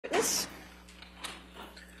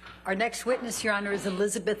Our next witness, Your Honor, is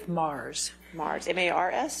Elizabeth Marz. Marz,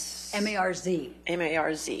 M-A-R-S? M-A-R-Z.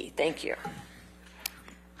 M-A-R-Z. Thank you.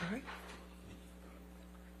 All right.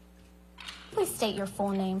 Please state your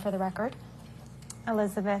full name for the record.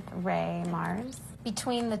 Elizabeth Ray Marz.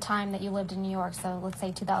 Between the time that you lived in New York, so let's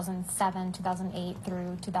say 2007, 2008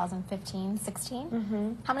 through 2015,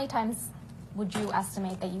 16, how many times would you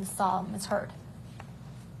estimate that you saw Ms. Heard?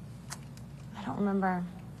 I don't remember.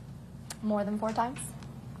 More than 4 times?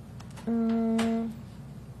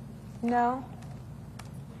 No.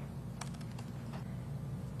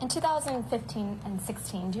 In 2015 and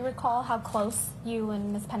 16, do you recall how close you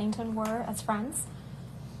and Ms. Pennington were as friends?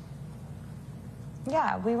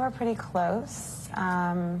 Yeah, we were pretty close.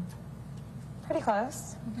 Pretty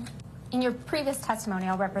close. In your previous testimony,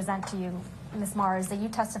 I'll represent to you, Ms. Marz, that you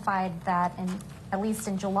testified that at least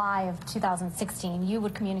in July of 2016, you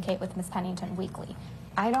would communicate with Ms. Pennington weekly.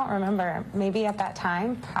 I don't remember. Maybe at that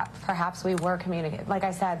time, perhaps we were communicating. Like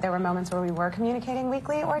I said, there were moments where we were communicating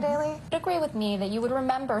weekly or daily. Would you agree with me that you would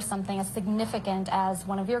remember something as significant as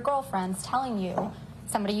one of your girlfriends telling you,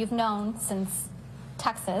 somebody you've known since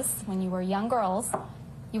Texas, when you were young girls,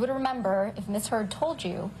 you would remember if Ms. Heard told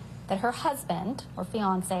you that her husband or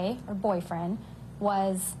fiance or boyfriend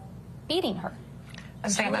was beating her?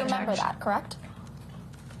 You would remember that, correct?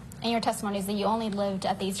 And your testimony is that you only lived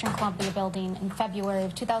at the Eastern Columbia building in February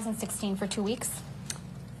of 2016 for 2 weeks?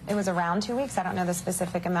 It was around 2 weeks. I don't know the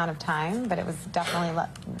specific amount of time, but it was definitely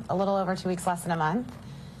a little over 2 weeks, less than a month.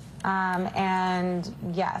 And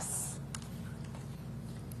yes.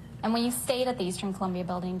 And when you stayed at the Eastern Columbia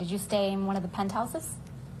building, did you stay in one of the penthouses?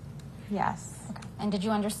 Yes. Okay. And did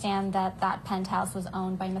you understand that that penthouse was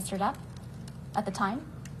owned by Mr. Depp at the time?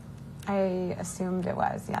 I assumed it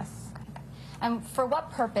was, yes. And for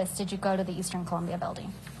what purpose did you go to the Eastern Columbia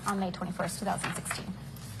building on May 21st, 2016?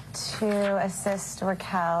 To assist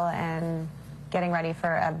Raquel in getting ready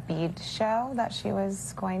for a bead show that she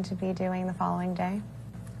was going to be doing the following day.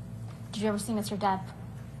 Did you ever see Mr. Depp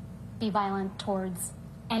be violent towards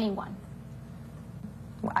anyone?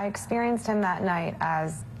 I experienced him that night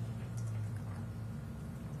as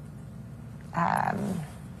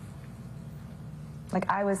like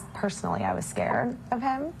I was scared of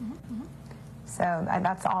him. So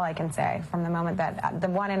that's all I can say. From the moment that, the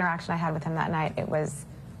one interaction I had with him that night, it was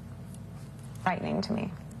frightening to me.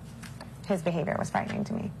 His behavior was frightening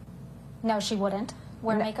to me. No, she wouldn't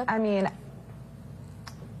wear makeup? I mean,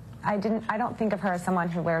 I don't think of her as someone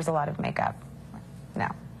who wears a lot of makeup. No.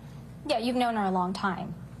 Yeah, you've known her a long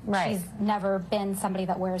time. Right. She's never been somebody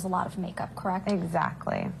that wears a lot of makeup, correct?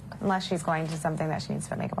 Exactly. Unless she's going to something that she needs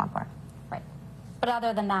to put makeup on for. Right. But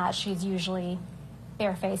other than that, she's usually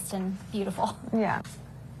barefaced and beautiful. Yeah.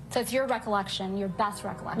 So it's your recollection, your best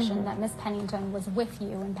recollection, that Miss Pennington was with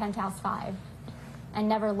you in Penthouse 5 and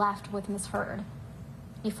never left with Miss Heard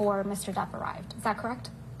before Mr. Depp arrived. Is that correct?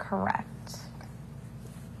 Correct.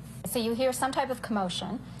 So you hear some type of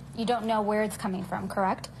commotion. You don't know where it's coming from,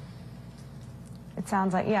 correct? It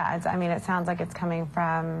sounds like, yeah, it sounds like it's coming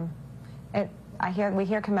from, we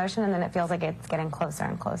hear commotion and then it feels like it's getting closer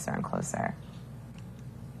and closer and closer.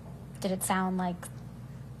 Did it sound like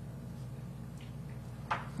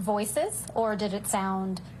voices, or did it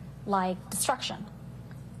sound like destruction?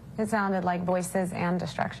 It sounded like voices and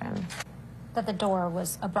destruction. That the door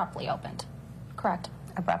was abruptly opened, correct?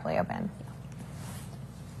 Abruptly opened.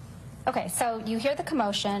 Okay, so you hear the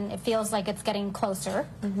commotion. It feels like it's getting closer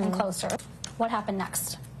and closer. What happened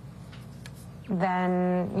next?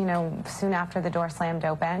 Then, you know, soon after the door slammed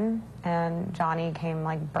open and Johnny came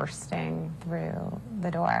like bursting through the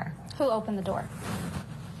door. Who opened the door?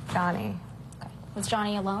 Johnny. Okay. Was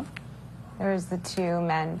Johnny alone? There was the 2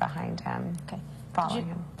 men behind him, following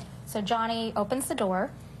him. So Johnny opens the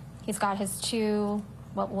door. He's got his 2,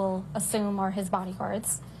 what we'll assume are his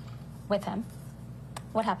bodyguards, with him.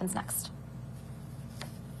 What happens next?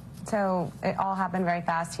 So it all happened very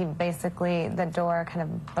fast. The door kind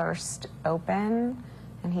of burst open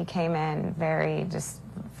and he came in very, just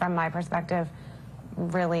from my perspective,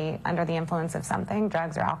 really under the influence of something,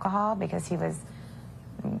 drugs or alcohol, because he was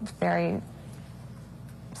very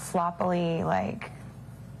sloppily, like,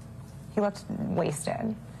 he looked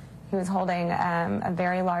wasted. He was holding a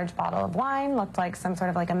very large bottle of wine, looked like some sort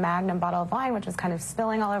of like a Magnum bottle of wine, which was kind of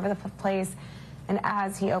spilling all over the place. And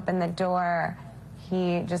as he opened the door,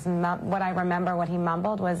 he just, what I remember what he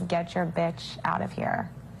mumbled was, "Get your bitch out of here."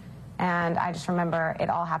 And I just remember it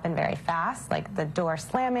all happened very fast, like the door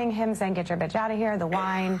slamming, him saying, "Get your bitch out of here," the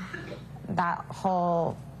wine, that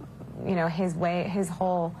whole, you know, his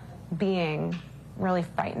whole being really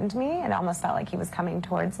frightened me. It almost felt like he was coming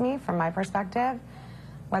towards me from my perspective.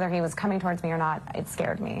 whether he was coming towards me or not, it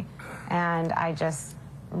scared me. And I just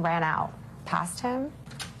ran out past him.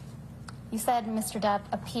 You said Mr. Depp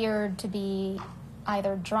appeared to be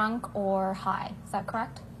either drunk or high. Is that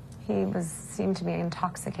correct? He seemed to be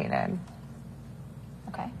intoxicated.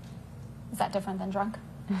 Okay. Is that different than drunk?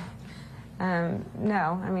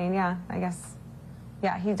 No, I mean, yeah, I guess.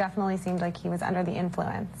 Yeah, he definitely seemed like he was under the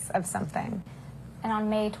influence of something. And on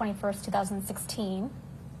May 21st, 2016,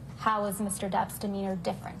 how was Mr. Depp's demeanor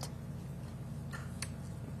different?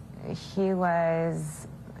 He was,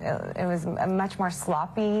 it was much more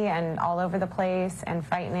sloppy and all over the place and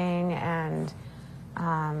frightening and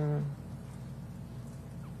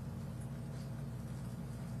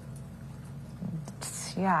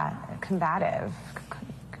yeah, combative,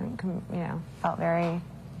 you know, felt very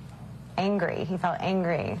angry. He felt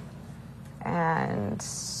angry and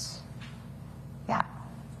yeah.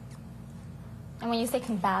 And when you say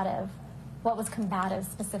combative, what was combative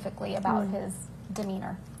specifically about his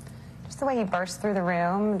demeanor? Just the way he burst through the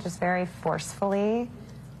room, just very forcefully,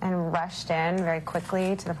 and rushed in very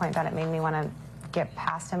quickly to the point that it made me want to get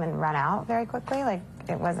past him and run out very quickly. Like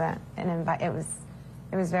it wasn't an invite. It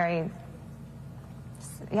was very,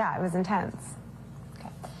 yeah, it was intense. Okay.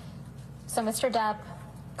 So Mr. Depp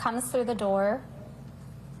comes through the door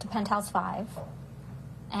to Penthouse 5,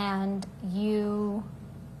 and you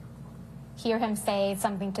hear him say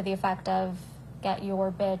something to the effect of, "Get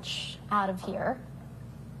your bitch out of here,"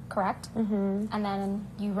 correct? Mm-hmm. And then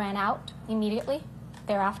you ran out immediately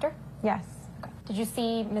thereafter? Yes. Okay. Did you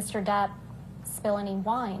see Mr. Depp spill any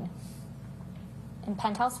wine in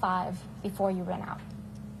Penthouse 5 before you ran out?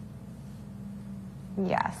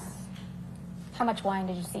 Yes. How much wine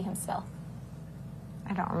did you see him spill?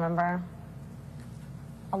 I don't remember.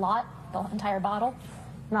 A lot? The entire bottle?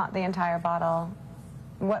 Not the entire bottle.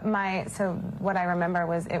 What I remember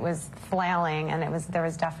was it was flailing, and there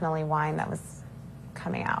was definitely wine that was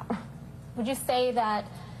coming out. Would you say that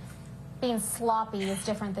being sloppy is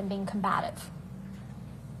different than being combative?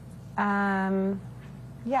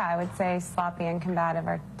 Yeah, I would say sloppy and combative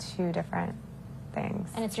are two different things.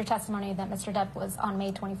 And it's your testimony that Mr. Depp was, on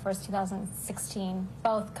May 21st, 2016,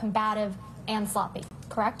 both combative and sloppy,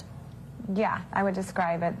 correct? Yeah, I would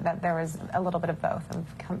describe it that there was a little bit of both.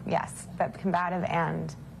 Yes, but combative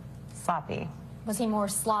and sloppy. Was he more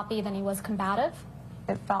sloppy than he was combative?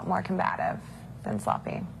 It felt more combative than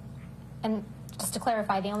sloppy. And just to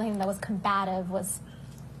clarify, the only thing that was combative was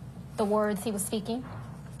the words he was speaking?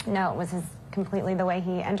 No, it was completely the way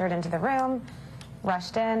he entered into the room,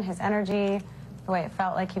 rushed in, his energy, the way it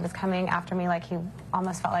felt like he was coming after me, like he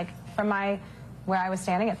almost felt like, from where I was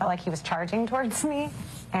standing, it felt like he was charging towards me,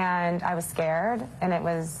 and I was scared, and it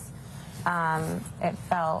was, it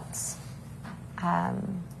felt, yeah,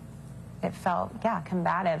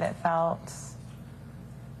 combative. It felt,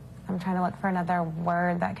 I'm trying to look for another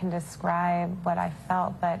word that can describe what I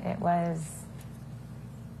felt, but it was,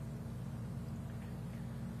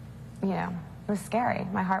 you know, it was scary.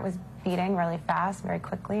 My heart was beating really fast, very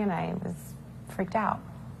quickly, and I was freaked out.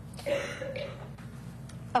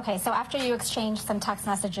 Okay, so after you exchanged some text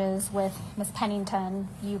messages with Miss Pennington,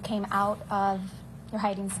 you came out of your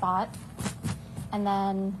hiding spot and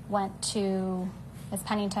then went to Miss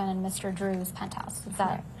Pennington and Mr. Drew's penthouse. Is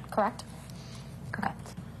that correct?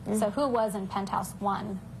 Correct. Mm-hmm. So who was in Penthouse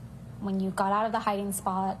 1 when you got out of the hiding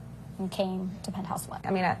spot and came to Penthouse 1?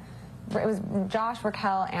 I mean, it was Josh,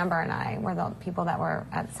 Raquel, Amber, and I were the people that were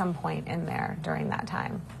at some point in there during that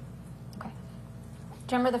time. Okay.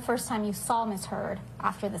 Do you remember the first time you saw Miss Heard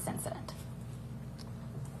after this incident?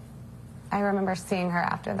 I remember seeing her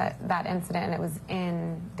after that incident, and it was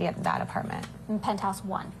in that apartment. In Penthouse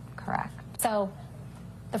 1? Correct. So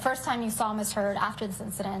the first time you saw Miss Heard after this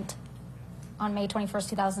incident on May 21st,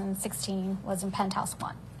 2016 was in Penthouse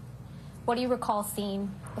 1. What do you recall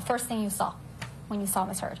seeing, the first thing you saw when you saw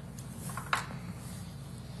Miss Heard?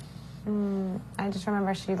 I just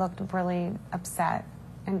remember she looked really upset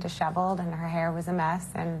and disheveled, and her hair was a mess,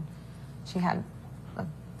 and she had a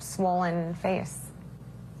swollen face.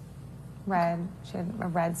 Red. She had a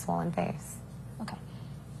red, swollen face. Okay.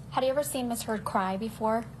 Had you ever seen Miss Heard cry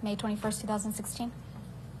before May 21st, 2016?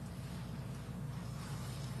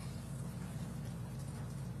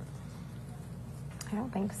 I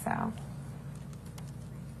don't think so.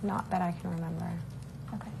 Not that I can remember.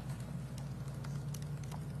 Okay.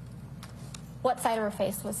 What side of her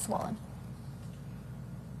face was swollen?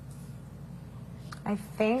 I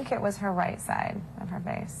think it was her right side of her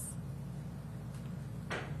face.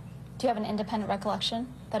 Do you have an independent recollection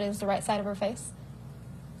that it was the right side of her face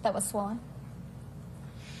that was swollen?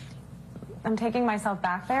 I'm taking myself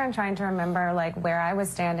back there and trying to remember like where I was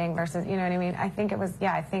standing versus, you know what I mean? I think it was,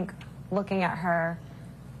 yeah, I think looking at her,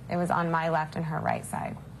 it was on my left and her right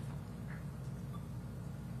side.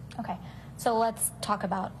 Okay, so let's talk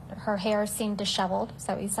about her hair seemed disheveled. Is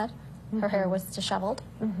that what you said? Her hair was disheveled?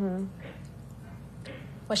 Mm-hmm.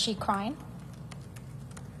 Was she crying?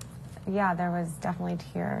 Yeah, there was definitely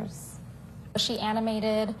tears. Was she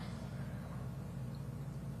animated?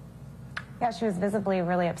 Yeah, she was visibly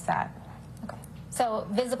really upset. Okay. So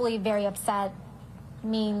visibly very upset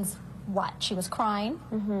means what? She was crying?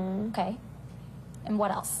 Mm-hmm. Okay. And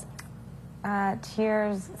what else?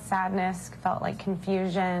 Tears, sadness, felt like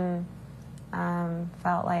confusion,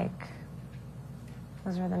 felt like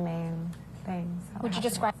those were the main things. Would you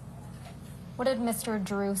describe, what did Mr.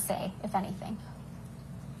 Drew say, if anything?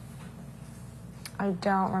 I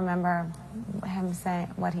don't remember him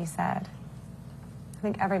saying what he said. I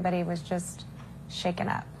think everybody was just shaken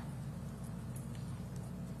up.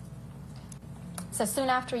 So soon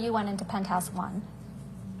after you went into Penthouse 1,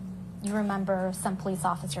 you remember some police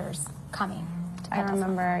officers coming to Penthouse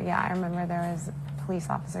 1. I remember there was police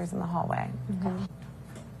officers in the hallway. Mm-hmm. Okay.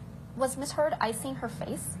 Was Ms. Heard icing her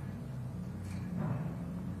face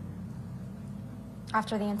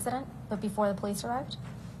after the incident, but before the police arrived?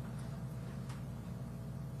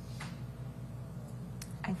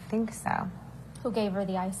 I think so. Who gave her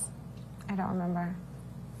the ice? I don't remember.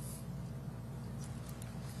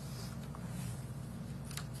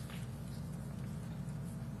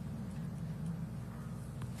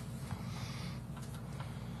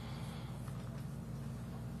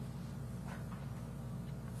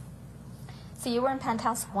 So you were in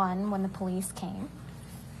Penthouse 1 when the police came.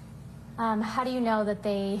 How do you know that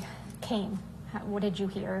they came? What did you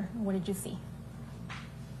hear? What did you see?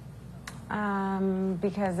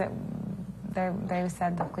 Because they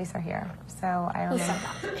said the police are here. So I Who remember.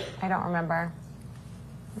 said that? I don't remember.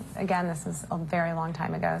 Again, this is a very long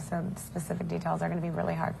time ago, so specific details are going to be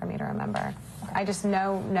really hard for me to remember. I just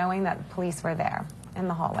knowing that police were there in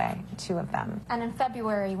the hallway, 2 of them. And in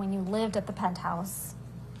February, when you lived at the penthouse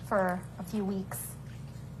for a few weeks,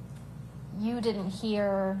 you didn't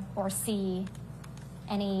hear or see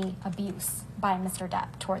any abuse by Mr.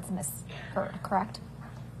 Depp towards Ms. Heard, correct?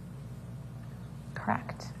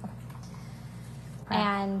 Correct.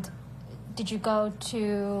 And did you go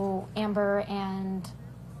to Amber and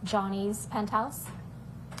Johnny's penthouse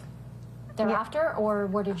thereafter, or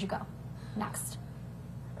where did you go next?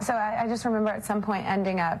 So I just remember at some point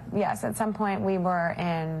ending up, yes, at some point we were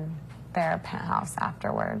in their penthouse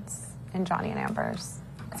afterwards, in Johnny and Amber's.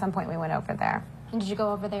 At some point we went over there. And did you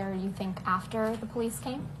go over there, you think, after the police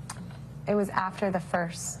came? It was after the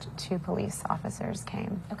first 2 police officers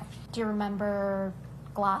came. Okay. Do you remember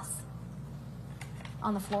glass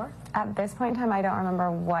on the floor? At this point in time, I don't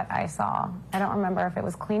remember what I saw. I don't remember if it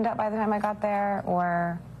was cleaned up by the time I got there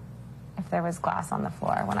or if there was glass on the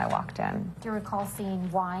floor when I walked in. Do you recall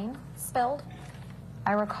seeing wine spilled?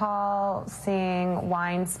 I recall seeing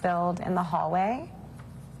wine spilled in the hallway,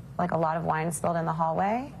 like a lot of wine spilled in the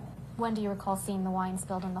hallway. When do you recall seeing the wine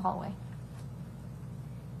spilled in the hallway?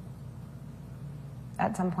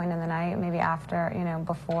 At some point in the night, maybe after,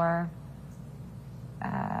 before.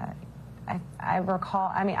 I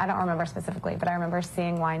recall, I don't remember specifically, but I remember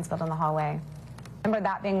seeing wine spilled in the hallway. I remember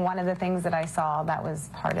that being one of the things that I saw that was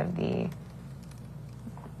part of the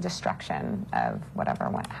destruction of whatever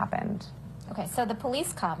happened. Okay, so the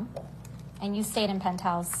police come, and you stayed in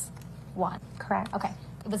Penthouse 1. Correct. Okay.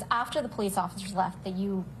 It was after the police officers left that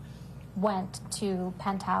you went to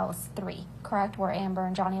Penthouse 3, correct, where Amber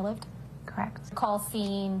and Johnny lived? Correct. Recall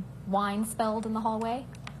seeing wine spilled in the hallway?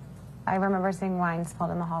 I remember seeing wine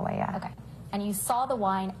spilled in the hallway, yeah. Okay. And you saw the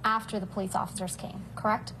wine after the police officers came,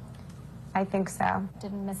 correct? I think so.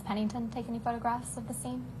 Didn't Miss Pennington take any photographs of the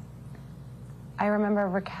scene? I remember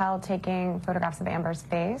Raquel taking photographs of Amber's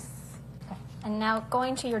face. Okay. And now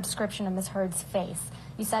going to your description of Miss Heard's face,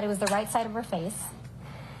 you said it was the right side of her face.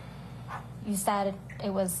 You said it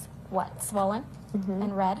was, what, swollen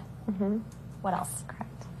and red? Mm-hmm. What else? Correct.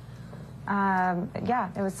 Yeah,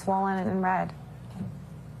 it was swollen and red.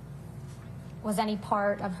 Was any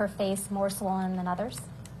part of her face more swollen than others?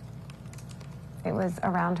 It was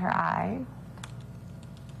around her eye.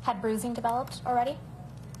 Had bruising developed already?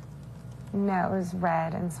 No, it was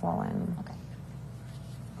red and swollen. Okay.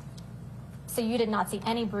 So you did not see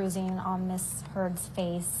any bruising on Miss Heard's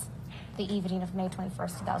face the evening of May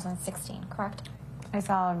 21st, 2016, correct? I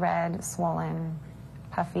saw a red, swollen,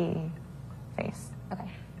 puffy face. Okay.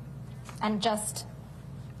 And just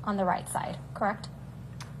on the right side, correct?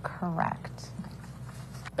 Correct. Okay.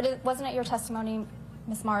 But wasn't it your testimony,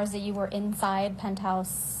 Ms. Marz, that you were inside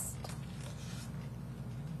Penthouse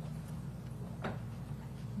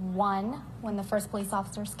 1 when the first police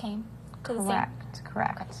officers came to the scene? Correct,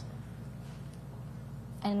 correct. Okay.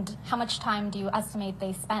 And how much time do you estimate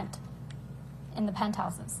they spent in the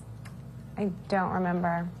penthouses? I don't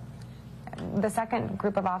remember. The second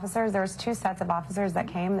group of officers, there was 2 sets of officers that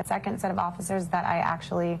came. The second set of officers that I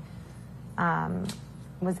actually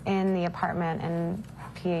was in the apartment in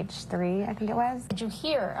PH3, I think it was. Did you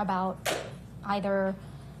hear about either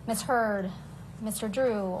Miss Heard, Mr.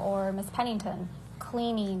 Drew, or Miss Pennington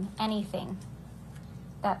cleaning anything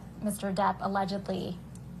that Mr. Depp allegedly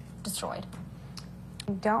destroyed?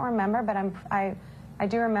 I don't remember, but I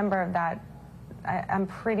do remember that I'm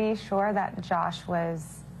pretty sure that Josh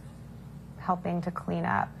was helping to clean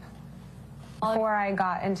up before I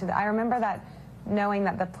got into the... I remember that knowing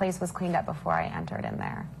that the place was cleaned up before I entered in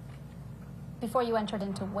there. Before you entered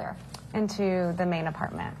into where? Into the main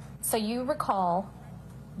apartment. So you recall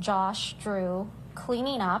Josh, Drew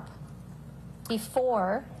cleaning up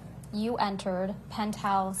before you entered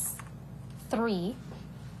penthouse 3.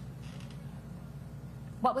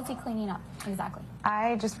 What was he cleaning up exactly?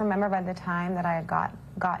 I just remember by the time that I had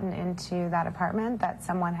gotten into that apartment that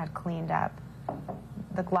someone had cleaned up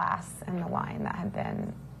the glass and the wine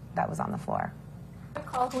that was on the floor. Do you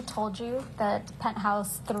recall who told you that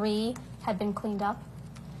penthouse 3 had been cleaned up?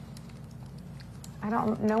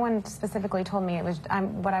 No one specifically told me. It was,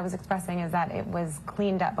 what I was expressing is that it was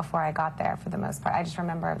cleaned up before I got there for the most part. I just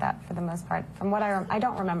remember that for the most part. From what I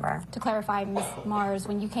don't remember. To clarify, Ms. Marz,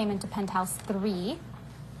 when you came into penthouse 3,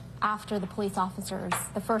 after the police officers,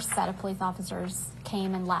 the first set of police officers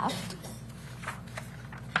came and left,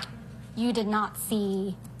 you did not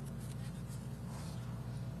see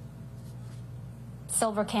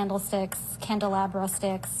silver candlesticks, candelabra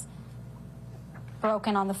sticks,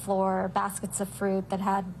 broken on the floor, baskets of fruit that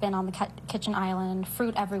had been on the kitchen island,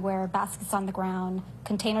 fruit everywhere, baskets on the ground,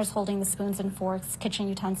 containers holding the spoons and forks, kitchen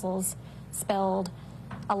utensils spilled,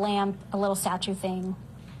 a lamp, a little statue thing,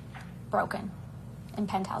 broken in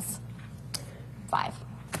penthouse 5.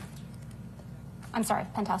 I'm sorry,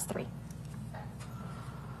 penthouse 3.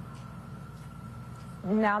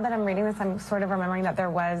 Now that I'm reading this, I'm sort of remembering that there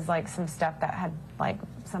was like some stuff that had like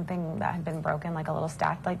something that had been broken, like a little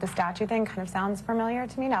like the statue thing kind of sounds familiar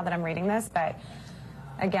to me now that I'm reading this, but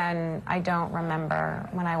again, I don't remember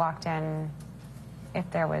when I walked in if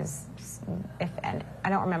there was, and I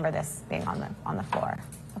don't remember this being on the floor.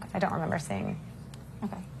 Okay. I don't remember seeing.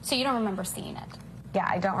 Okay, so you don't remember seeing it? Yeah,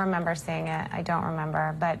 I don't remember seeing it. I don't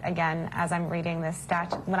remember, but again, as I'm reading this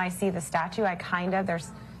statue, when I see the statue, there's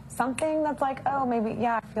something that's like, oh, maybe,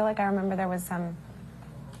 yeah, I feel like I remember there was some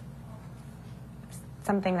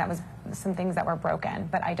things that were broken,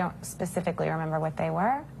 but I don't specifically remember what they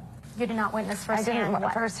were. You did not witness firsthand I didn't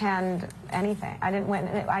what? firsthand anything. I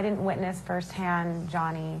didn't witness firsthand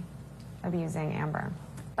Johnny abusing Amber.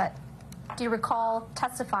 But do you recall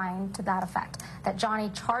testifying to that effect, that Johnny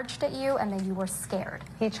charged at you and then you were scared?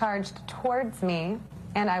 He charged towards me,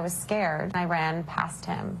 and I was scared. I ran past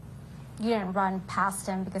him. You didn't run past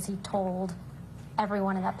him because he told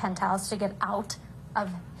everyone in that penthouse to get out of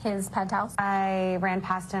his penthouse? I ran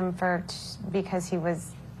past him because he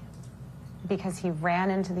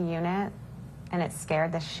ran into the unit, and it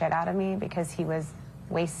scared the shit out of me because he was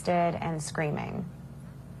wasted and screaming.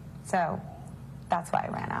 So that's why I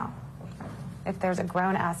ran out. If there's a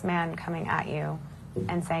grown-ass man coming at you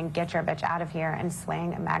and saying, get your bitch out of here, and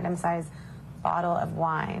swaying a magnum-sized bottle of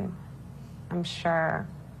wine, I'm sure,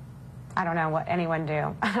 I don't know what anyone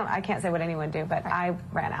do. I can't say what anyone do, but I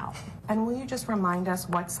ran out. And will you just remind us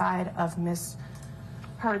what side of Miss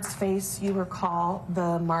Heard's face you recall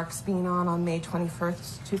the marks being on May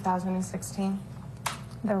 21st, 2016?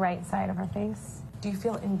 The right side of her face? Do you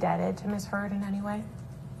feel indebted to Miss Heard in any way?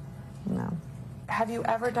 No. Have you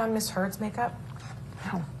ever done Miss Heard's makeup?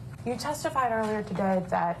 No. You testified earlier today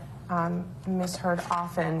that Miss Heard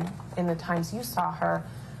often, in the times you saw her,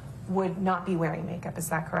 would not be wearing makeup. Is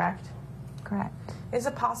that correct? Correct. Is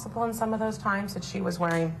it possible in some of those times that she was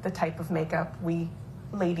wearing the type of makeup we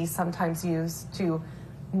ladies sometimes use to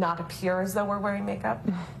not appear as though we're wearing makeup?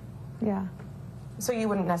 Yeah. So you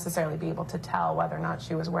wouldn't necessarily be able to tell whether or not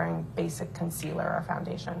she was wearing basic concealer or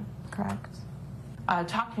foundation? Correct.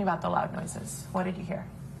 Talking about the loud noises, what did you hear?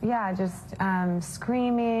 Yeah, just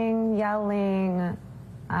screaming, yelling,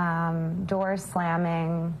 doors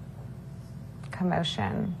slamming,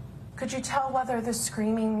 commotion. Could you tell whether the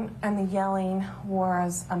screaming and the yelling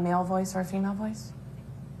was a male voice or a female voice?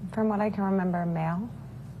 From what I can remember, male.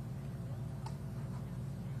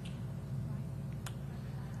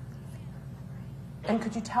 And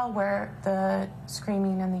could you tell where the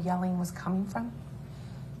screaming and the yelling was coming from?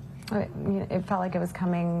 It felt like it was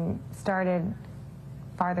started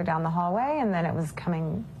farther down the hallway, and then it was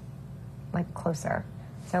coming like closer.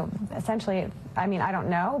 So essentially, I mean, I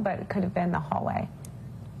don't know, but it could have been the hallway.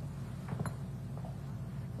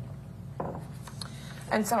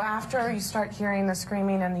 And so after you start hearing the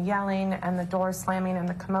screaming and the yelling and the door slamming and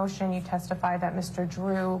the commotion, you testify that Mr.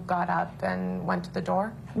 Drew got up and went to the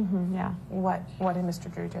door? Mm-hmm, yeah. What did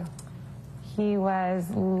Mr. Drew do? He was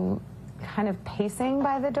kind of pacing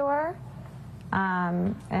by the door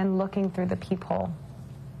and looking through the peephole.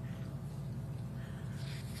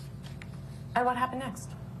 And what happened next?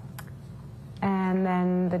 And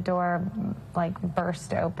then the door like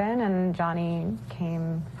burst open, and Johnny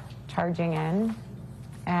came charging in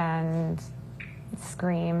and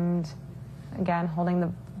screamed, again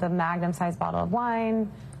holding the magnum-sized bottle of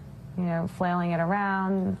wine, you know, flailing it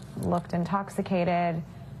around, looked intoxicated,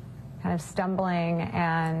 kind of stumbling,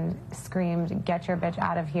 and screamed, "Get your bitch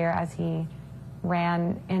out of here," as he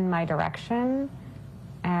ran in my direction.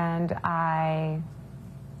 And I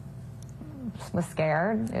was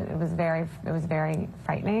scared. It was very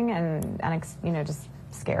frightening and you know, just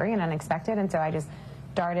scary and unexpected. And so I just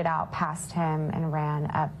darted out past him and ran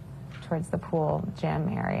up towards the pool gym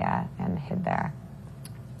area and hid there.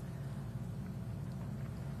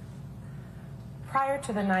 Prior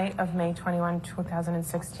to the night of May 21,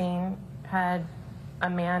 2016, had a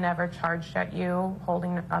man ever charged at you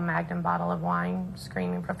holding a magnum bottle of wine,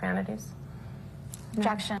 screaming profanities?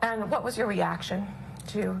 Objection. And what was your reaction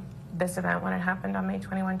to this event when it happened on May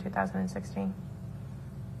 21, 2016?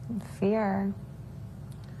 Fear.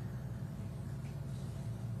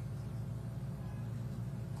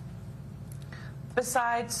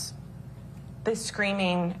 Besides the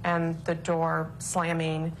screaming and the door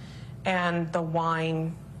slamming and the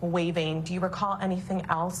wine waving, do you recall anything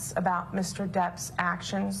else about Mr. Depp's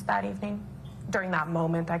actions that evening? During that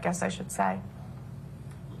moment, I guess I should say.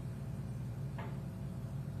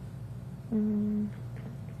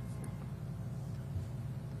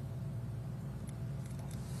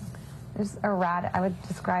 Just erratic. I would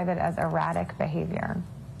describe it as erratic behavior.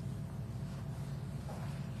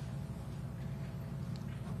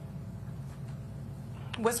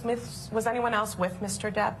 Was anyone else with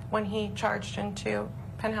Mr. Depp when he charged into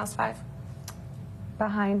Penthouse 5?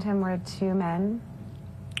 Behind him were two men.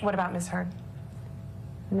 What about Ms. Heard?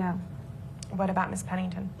 No, What about Ms.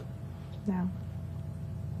 Pennington? no.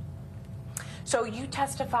 So you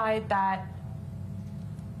testified that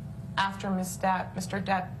after Mr.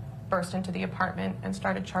 Depp burst into the apartment and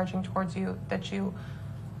started charging towards you, that you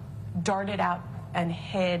darted out and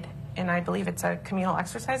hid in, I believe it's a communal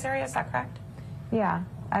exercise area, is that correct? Yeah,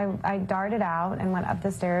 I darted out and went up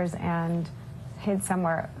the stairs and hid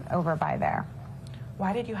somewhere over by there.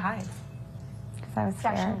 Why did you hide? Because I was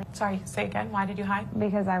scared. Sorry, say again, why did you hide?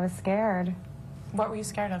 Because I was scared. What were you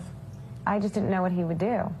scared of? I just didn't know what he would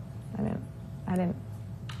do. I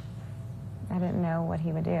didn't know what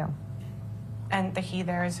he would do. And the he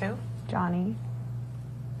there is who? Johnny.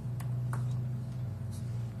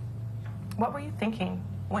 What were you thinking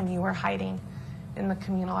when you were hiding in the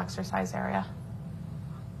communal exercise area?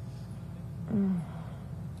 I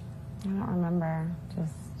don't remember.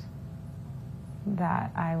 Just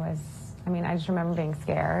that I just remember being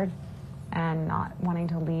scared and not wanting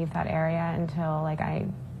to leave that area until like I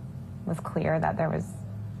was clear that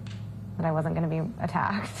I wasn't going to be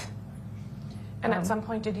attacked. And at some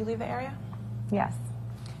point, did you leave the area? Yes.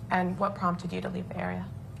 And what prompted you to leave the area?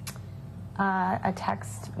 A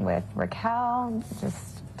text with Raquel,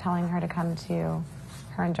 just telling her to come to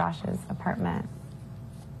her and Josh's apartment.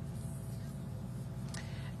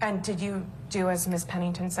 And did you do as Ms.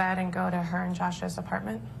 Pennington said and go to her and Josh's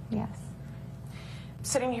apartment? Yes.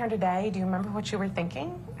 Sitting here today, do you remember what you were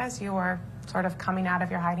thinking as you were sort of coming out of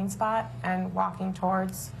your hiding spot and walking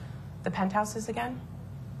towards the penthouses again?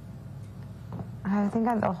 I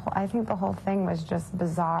think the whole thing was just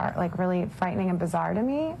bizarre, like really frightening and bizarre to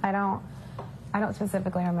me. I don't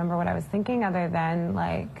specifically remember what I was thinking other than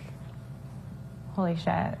like, holy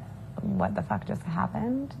shit, what the fuck just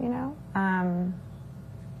happened, you know?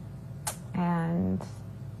 And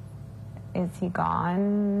is he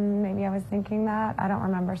gone? Maybe I was thinking that. I don't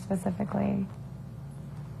remember specifically.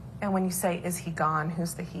 And when you say, is he gone,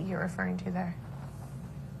 who's the he you're referring to there?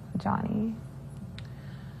 Johnny.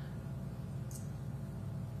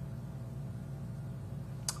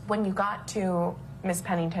 When you got to Ms.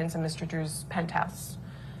 Pennington's and Mr. Drew's penthouse,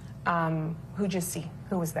 who'd you see?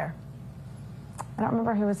 Who was there? I don't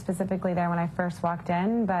remember who was specifically there when I first walked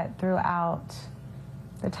in, but throughout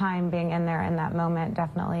the time being in there in that moment,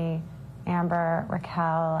 definitely Amber,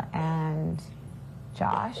 Raquel, and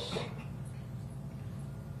Josh.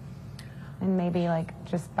 And maybe, like,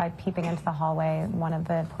 just by peeping into the hallway, one of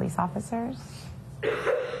the police officers.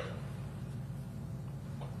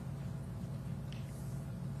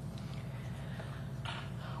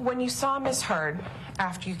 When you saw Miss Heard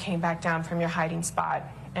after you came back down from your hiding spot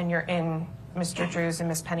and you're in Mr. Drew's and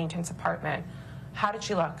Miss Pennington's apartment, how did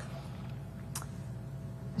she look?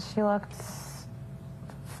 She looked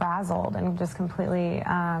frazzled and just completely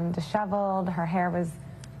disheveled. Her hair was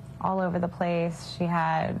all over the place. She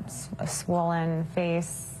had a swollen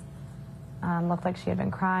face, looked like she had been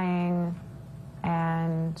crying,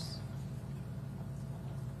 and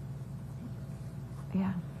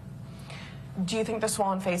yeah. Do you think the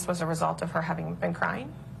swollen face was a result of her having been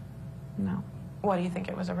crying? No. What do you think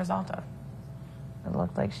it was a result of? It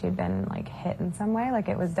looked like she'd been, like, hit in some way. Like,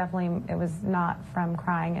 it was not from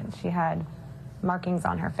crying. She had markings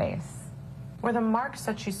on her face. Were the marks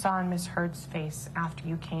that you saw on Miss Heard's face after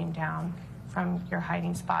you came down from your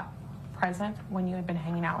hiding spot present when you had been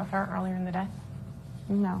hanging out with her earlier in the day?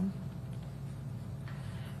 No.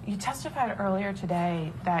 You testified earlier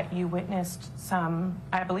today that you witnessed some,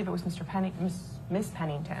 I believe it was Miss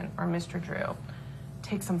Pennington or Mr. Drew,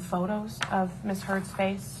 take some photos of Miss Heard's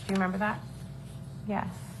face. Do you remember that? Yes.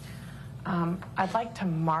 I'd like to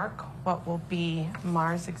mark what will be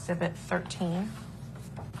Marz Exhibit 13.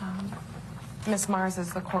 Miss Marz,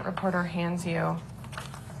 as the court reporter hands you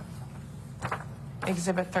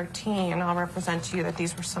Exhibit 13, I'll represent to you that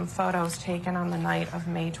these were some photos taken on the night of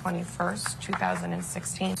May 21st,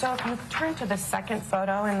 2016. So if you turn to the second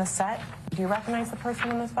photo in the set, do you recognize the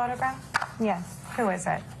person in this photograph? Yes. Who is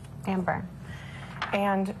it? Amber.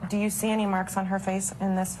 And do you see any marks on her face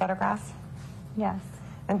in this photograph? Yes.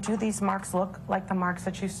 And do these marks look like the marks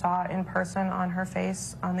that you saw in person on her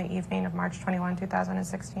face on the evening of March 21,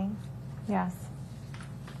 2016? Yes.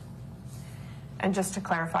 And just to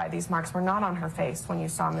clarify, these marks were not on her face when you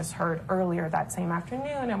saw Miss Heard earlier that same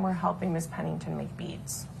afternoon and were helping Miss Pennington make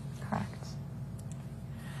beads. Correct.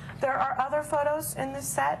 There are other photos in this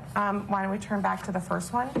set. Why don't we turn back to the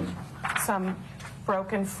first one? Some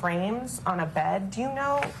broken frames on a bed. Do you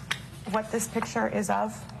know what this picture is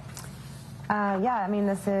of? Yeah, I mean,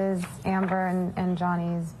 this is Amber and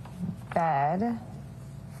Johnny's bed,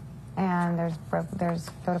 and there's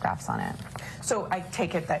photographs on it. So I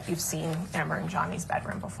take it that you've seen Amber and Johnny's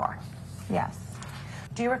bedroom before. Yes.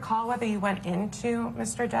 Do you recall whether you went into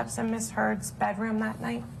Mr. Depp's and Miss Heard's bedroom that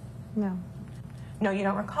night? No. No, you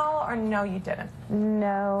don't recall, or no, you didn't?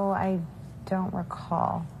 No, I don't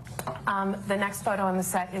recall. The next photo in the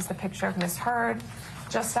set is the picture of Miss Heard.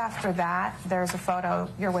 Just after that, there's a photo,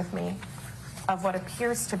 you're with me, of what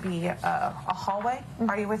appears to be a hallway.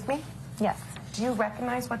 Are you with me? Yes. Do you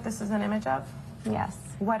recognize what this is an image of? Yes.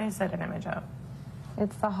 What is it an image of?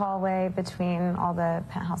 It's the hallway between all the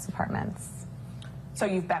penthouse apartments. So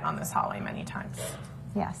you've been on this hallway many times.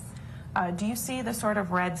 Yes. Do you see the sort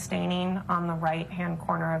of red staining on the right-hand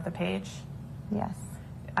corner of the page? Yes.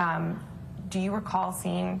 Do you recall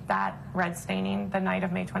seeing that red staining the night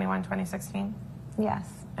of May 21, 2016? Yes.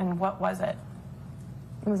 And what was it?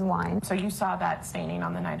 It was wine. So you saw that staining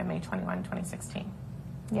on the night of May 21, 2016?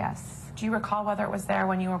 Yes. Do you recall whether it was there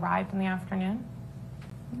when you arrived in the afternoon?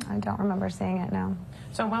 I don't remember seeing it, no.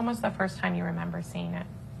 So when was the first time you remember seeing it?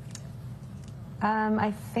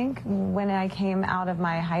 I think when I came out of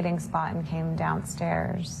my hiding spot and came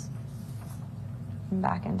downstairs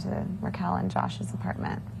back into Raquel and Josh's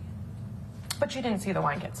apartment. But you didn't see the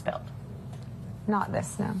wine get spilled? Not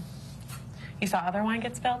this, no. You saw other wine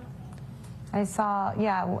get spilled? I saw,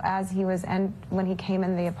 yeah, as he was, and when he came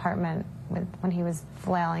in the apartment, when he was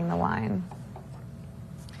flailing the wine.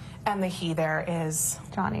 And the he there is?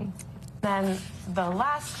 Johnny. Then the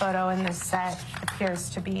last photo in this set appears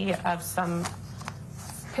to be of some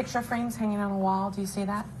picture frames hanging on a wall. Do you see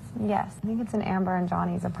that? Yes, I think it's in Amber and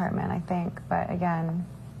Johnny's apartment, I think, but again,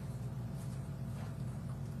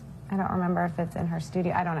 I don't remember if it's in her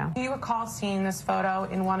studio. I don't know. Do you recall seeing this photo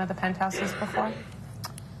in one of the penthouses before?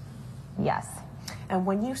 Yes. And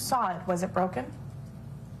when you saw it, was it broken?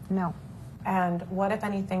 No. And what, if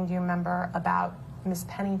anything, do you remember about Miss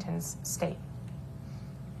Pennington's state?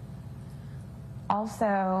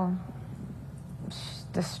 Also,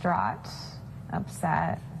 distraught,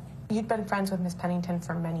 upset. You'd been friends with Miss Pennington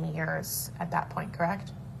for many years at that point,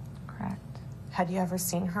 correct? Correct. Had you ever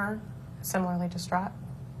seen her similarly distraught?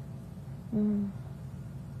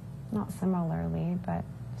 Not similarly, but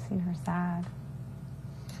seen her sad.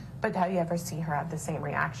 But have you ever seen her have the same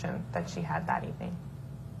reaction that she had that evening?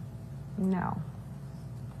 No.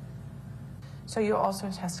 So you also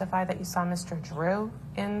testify that you saw Mr. Drew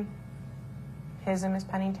in his and Miss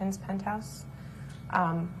Pennington's penthouse.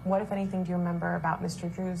 What, if anything, do you remember about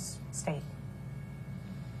Mr. Drew's state?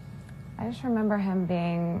 I just remember him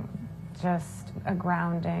being just a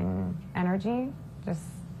grounding energy, just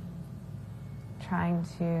trying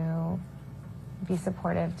to be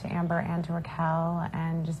supportive to Amber and to Raquel,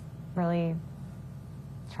 and just really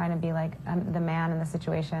trying to be like the man in the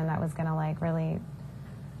situation that was gonna like really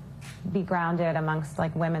be grounded amongst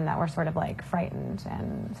like women that were sort of like frightened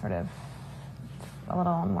and sort of a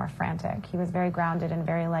little more frantic. He was very grounded and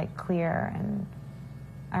very like clear, and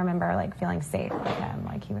I remember like feeling safe with him.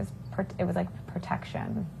 Like it was like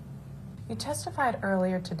protection. You testified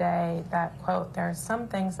earlier today that, quote, there are some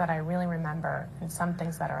things that I really remember and some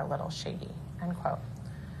things that are a little shady, end quote.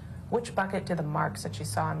 Which bucket do the marks that you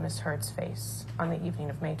saw on Ms. Heard's face on the evening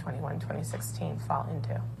of May 21, 2016 fall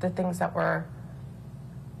into? The things that were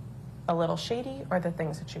a little shady, or the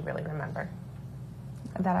things that you really remember?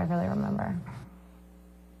 That I really remember.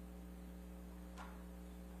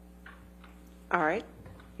 All right.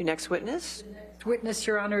 Your next witness? Witness,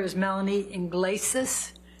 Your Honor, is Melanie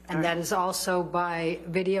Iglesias, and that is also by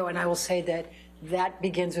video. And I will say that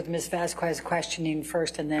begins with Ms. Vasquez questioning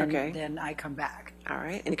first, and then, Okay. then I come back. All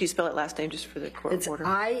right. And can you spell it last name just for the court It's order?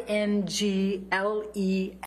 INGLE